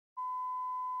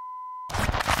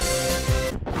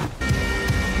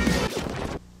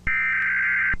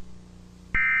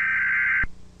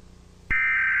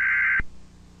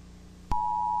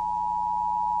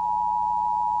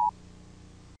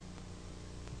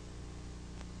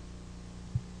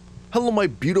Hello, my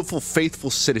beautiful, faithful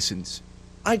citizens.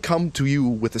 I come to you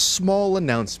with a small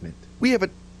announcement. We have a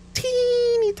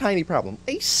teeny tiny problem,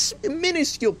 a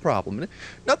minuscule problem.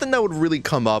 Nothing that would really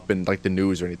come up in like the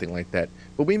news or anything like that.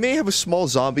 But we may have a small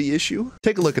zombie issue.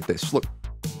 Take a look at this. Look,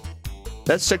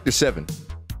 that's Sector 7.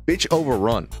 Bitch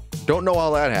overrun. Don't know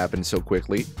how that happened so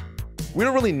quickly. We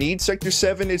don't really need Sector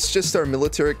 7, it's just our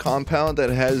military compound that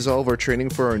has all of our training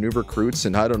for our new recruits,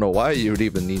 and I don't know why you would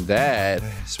even need that,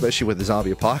 especially with the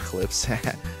zombie apocalypse.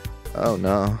 Oh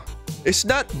no. It's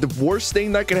not the worst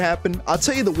thing that can happen. I'll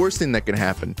tell you the worst thing that can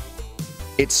happen.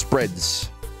 It spreads.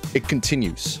 It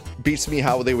continues. Beats me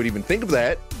how they would even think of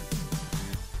that,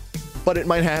 but it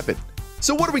might happen.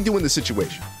 So what do we do in this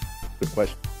situation? Good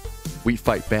question. We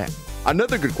fight back.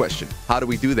 Another good question. How do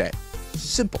we do that?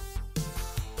 Simple.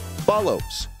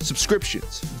 Follows,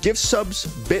 subscriptions, gift subs,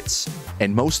 bits,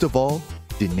 and most of all,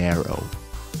 dinero.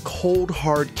 Cold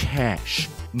hard cash,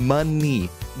 money,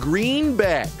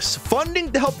 greenbacks,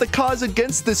 funding to help the cause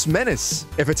against this menace.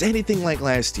 If it's anything like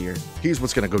last year, here's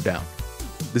what's gonna go down.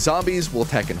 The zombies will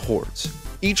attack in hordes.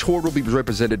 Each horde will be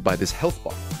represented by this health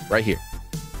bar, right here.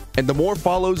 And the more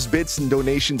follows, bits, and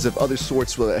donations of other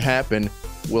sorts will happen,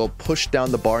 will push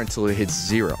down the bar until it hits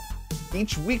 0.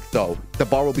 Each week, though, the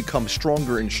bar will become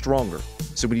stronger and stronger,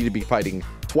 so we need to be fighting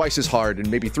twice as hard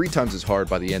and maybe 3 times as hard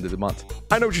by the end of the month.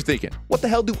 I know what you're thinking. What the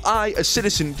hell do I, a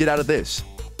citizen, get out of this?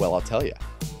 Well, I'll tell you.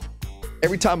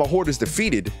 Every time a horde is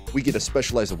defeated, we get a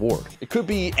specialized award. It could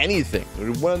be anything.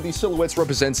 One of these silhouettes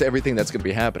represents everything that's going to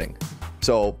be happening.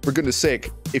 So, for goodness sake,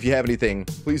 if you have anything,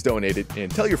 please donate it and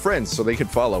tell your friends so they can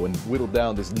follow and whittle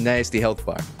down this nasty health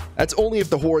bar. That's only if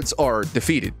the hordes are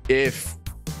defeated. If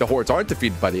the hordes aren't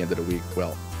defeated by the end of the week,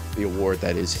 well, the award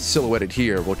that is silhouetted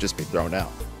here will just be thrown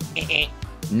out.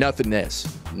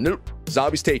 Nothingness. Nope.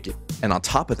 Zombies take it. And on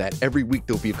top of that, every week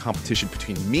there'll be a competition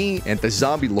between me and the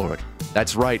Zombie Lord.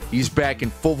 That's right, he's back in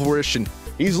full fruition.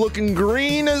 He's looking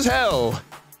green as hell.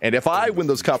 And if I win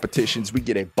those competitions, we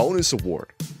get a bonus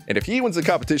award. And if he wins the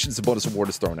competitions, the bonus award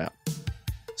is thrown out.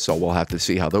 So we'll have to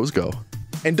see how those go.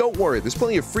 And don't worry, there's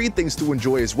plenty of free things to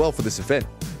enjoy as well for this event,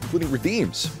 including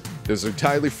redeems. Those are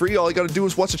entirely free. All you gotta do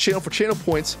is watch the channel for channel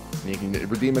points, and you can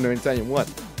redeem them anytime you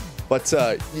want. But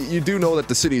you do know that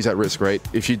the city is at risk, right?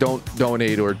 If you don't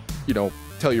donate or, you know,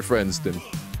 tell your friends, then,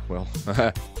 well,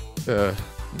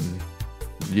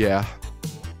 yeah.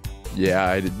 Yeah,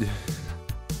 I did.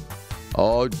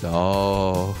 Oh,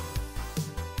 no.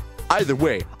 Either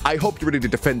way, I hope you're ready to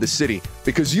defend the city,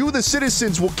 because you, the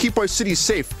citizens, will keep our city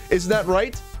safe. Isn't that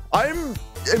right? I'm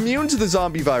immune to the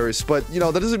zombie virus, but, you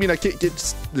know, that doesn't mean I can't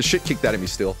get the shit kicked out of me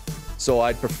still. So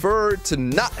I'd prefer to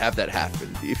not have that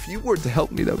happen. If you were to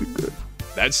help me, that would be good.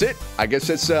 That's it. I guess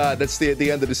that's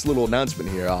the end of this little announcement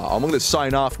here. I'm going to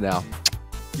sign off now.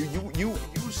 You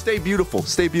stay beautiful.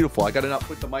 Stay beautiful. I got to not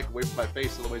put the mic away from my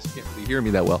face, otherwise you can't really hear me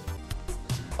that well.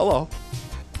 Hello.